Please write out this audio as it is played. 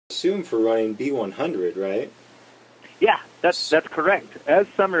assume for running B100, right? Yeah, that's correct. As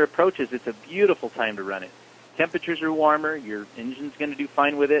summer approaches, it's a beautiful time to run it. Temperatures are warmer, your engine's going to do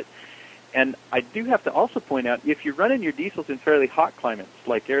fine with it. And I do have to also point out, if you're running your diesels in fairly hot climates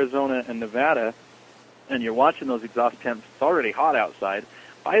like Arizona and Nevada, and you're watching those exhaust temps, it's already hot outside,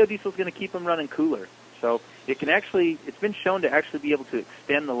 biodiesel is going to keep them running cooler. So it's been shown to actually be able to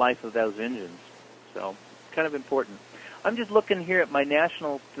extend the life of those engines. So it's kind of important. I'm just looking here at my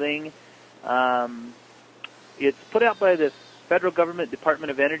national thing. It's put out by the federal government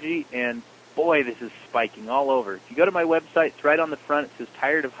Department of Energy, and boy, this is spiking all over. If you go to my website, it's right on the front. It says,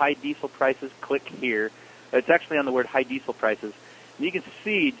 tired of high diesel prices, click here. It's actually on the word high diesel prices. And you can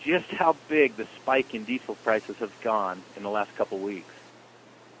see just how big the spike in diesel prices have gone in the last couple weeks.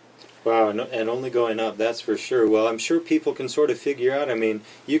 Wow, and only going up, that's for sure. Well, I'm sure people can sort of figure out, I mean,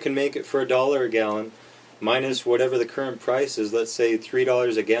 you can make it for $1 a gallon, minus whatever the current price is. Let's say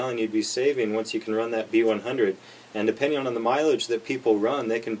 $3 a gallon you'd be saving once you can run that B100. And depending on the mileage that people run,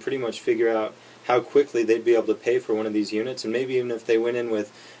 they can pretty much figure out how quickly they'd be able to pay for one of these units. And maybe even if they went in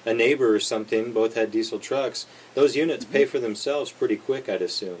with a neighbor or something, both had diesel trucks, those units pay for themselves pretty quick, I'd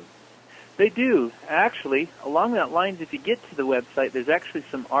assume. They do. Actually, along that lines, if you get to the website, there's actually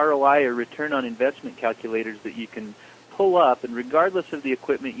some ROI or return on investment calculators that you can pull up, and regardless of the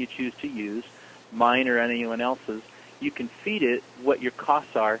equipment you choose to use, mine or anyone else's, you can feed it what your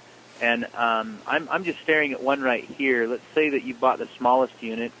costs are. And I'm just staring at one right here. Let's say that you bought the smallest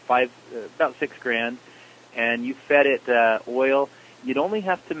unit, about $6,000, and you fed it oil. You'd only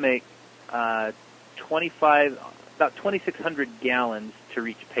have to make about 2,600 gallons to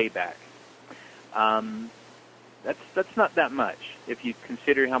reach payback. That's not that much if you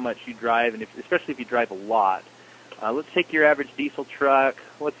consider how much you drive, and especially if you drive a lot. Let's take your average diesel truck.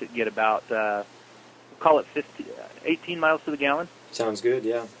 What's it get about? We'll call it 18 miles to the gallon. Sounds good,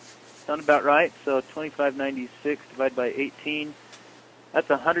 yeah. Sound about right. So 2596 divided by 18. That's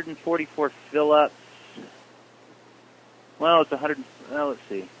 144 fill-ups. Well, it's 100. Well, let's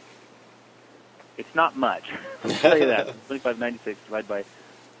see. It's not much. I'll tell you that. 2596 divided by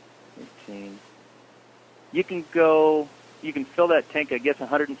 18. You can fill that tank, I guess,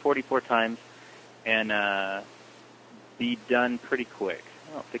 144 times, and be done pretty quick.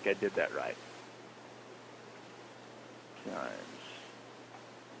 I don't think I did that right.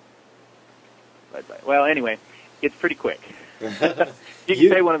 Well, anyway, it's pretty quick. You can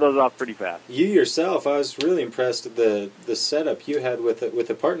pay one of those off pretty fast. You yourself, I was really impressed at the setup you had with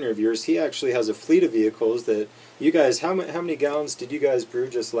a partner of yours. He actually has a fleet of vehicles that you guys. How many gallons did you guys brew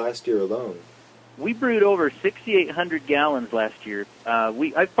just last year alone? We brewed over 6,800 gallons last year.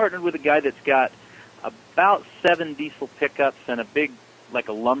 I've partnered with a guy that's got about 7 diesel pickups and a big, like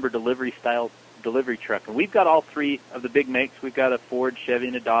a lumber delivery style delivery truck. And we've got all 3 of the big makes. We've got a Ford, Chevy,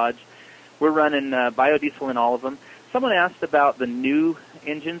 and a Dodge. We're running biodiesel in all of them. Someone asked about the new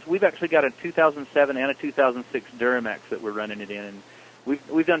engines. We've actually got a 2007 and a 2006 Duramax that we're running it in, and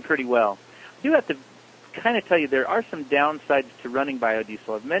we've done pretty well. I do have to kind of tell you there are some downsides to running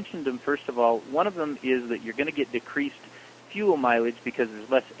biodiesel. I've mentioned them. First of all, one of them is that you're going to get decreased fuel mileage because there's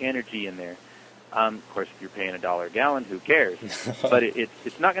less energy in there. Of course, if you're paying $1 a gallon, who cares? But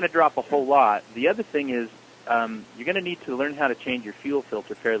it's not going to drop a whole lot. The other thing is you're going to need to learn how to change your fuel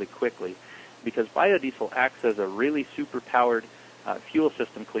filter fairly quickly, because biodiesel acts as a really super-powered fuel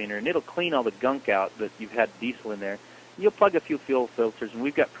system cleaner, and it'll clean all the gunk out that you've had diesel in there. You'll plug a few fuel filters, and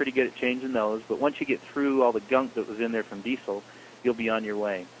we've got pretty good at changing those, but once you get through all the gunk that was in there from diesel, you'll be on your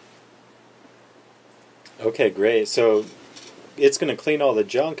way. Okay, great. So it's going to clean all the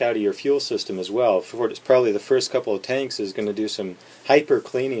junk out of your fuel system as well. It's probably the first couple of tanks is going to do some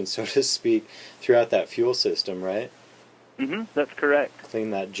hyper-cleaning, so to speak, throughout that fuel system, right? That's correct. Clean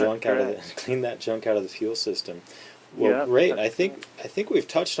that junk out of the fuel system. Well, yeah, great. I think we've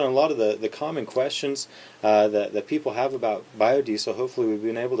touched on a lot of the common questions that people have about biodiesel. Hopefully, we've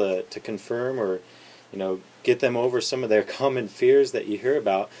been able to confirm or get them over some of their common fears that you hear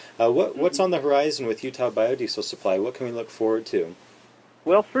about. What's on the horizon with Utah Biodiesel Supply? What can we look forward to?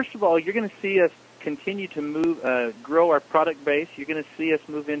 Well, first of all, you're going to see us continue to grow our product base. You're going to see us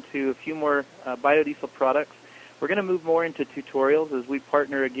move into a few more biodiesel products. We're going to move more into tutorials as we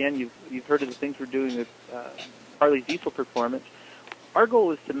partner again. You've heard of the things we're doing with Parley's Diesel Performance. Our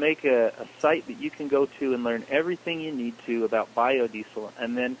goal is to make a site that you can go to and learn everything you need to about biodiesel,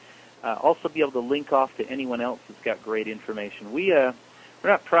 and then also be able to link off to anyone else that's got great information. We're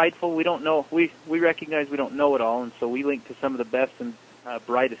not prideful. We don't know. We recognize we don't know it all, and so we link to some of the best and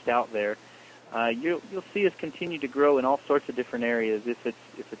brightest out there. You'll see us continue to grow in all sorts of different areas. If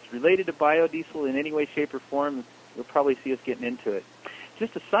it's related to biodiesel in any way, shape, or form, you'll probably see us getting into it.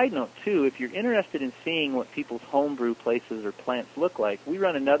 just a side note, too, if you're interested in seeing what people's homebrew places or plants look like, we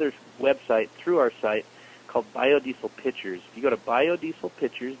run another website through our site called Biodiesel Pictures. If you go to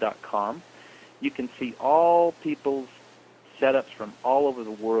biodieselpictures.com, you can see all people's setups from all over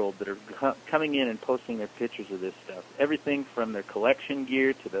the world that are coming in and posting their pictures of this stuff. Everything from their collection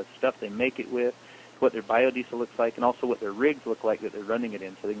gear to the stuff they make it with, what their biodiesel looks like, and also what their rigs look like that they're running it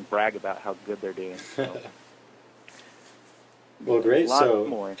in, so they can brag about how good they're doing. So. Well, great. So,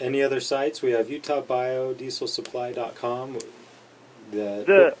 more. Any other sites? We have UtahBiodieselSupply.com.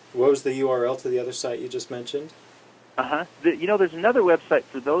 What was the URL to the other site you just mentioned? There's another website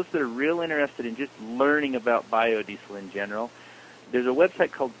for those that are real interested in just learning about biodiesel in general. There's a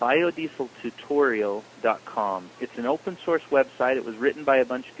website called BiodieselTutorial.com. It's an open source website. It was written by a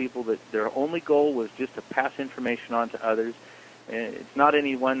bunch of people that their only goal was just to pass information on to others. It's not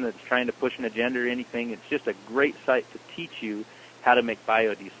anyone that's trying to push an agenda or anything. It's just a great site to teach you how to make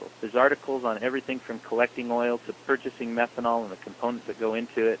biodiesel. There's articles on everything from collecting oil to purchasing methanol and the components that go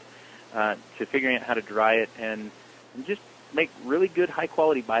into it, to figuring out how to dry it and just make really good,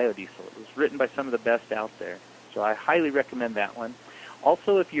 high-quality biodiesel. It was written by some of the best out there. So I highly recommend that one.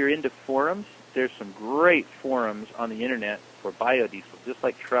 Also, if you're into forums, there's some great forums on the Internet for biodiesel, just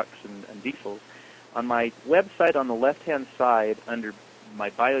like trucks and diesels. On my website on the left-hand side, under my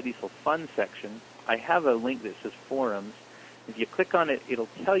biodiesel fun section, I have a link that says forums. If you click on it, it'll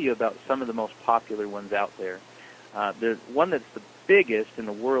tell you about some of the most popular ones out there. The one that's the biggest in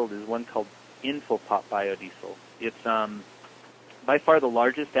the world is one called Infopop Biodiesel. It's by far the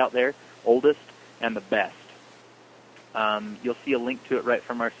largest out there, oldest, and the best. You'll see a link to it right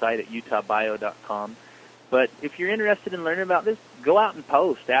from our site at utahbio.com. But if you're interested in learning about this, go out and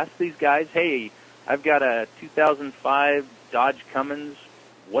post. Ask these guys, hey, I've got a 2005 Dodge Cummins.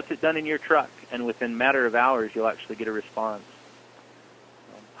 What's it done in your truck? And within a matter of hours, you'll actually get a response.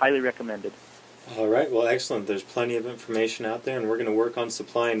 Highly recommended. All right, well, excellent. There's plenty of information out there, and we're going to work on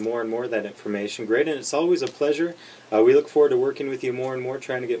supplying more and more of that information. Graydon, it's always a pleasure. We look forward to working with you more and more,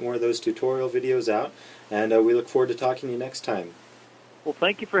 trying to get more of those tutorial videos out, and we look forward to talking to you next time. Well,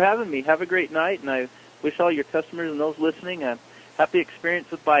 thank you for having me. Have a great night, and I wish all your customers and those listening a happy experience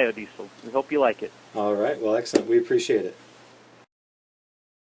with biodiesel. We hope you like it. All right, well, excellent. We appreciate it.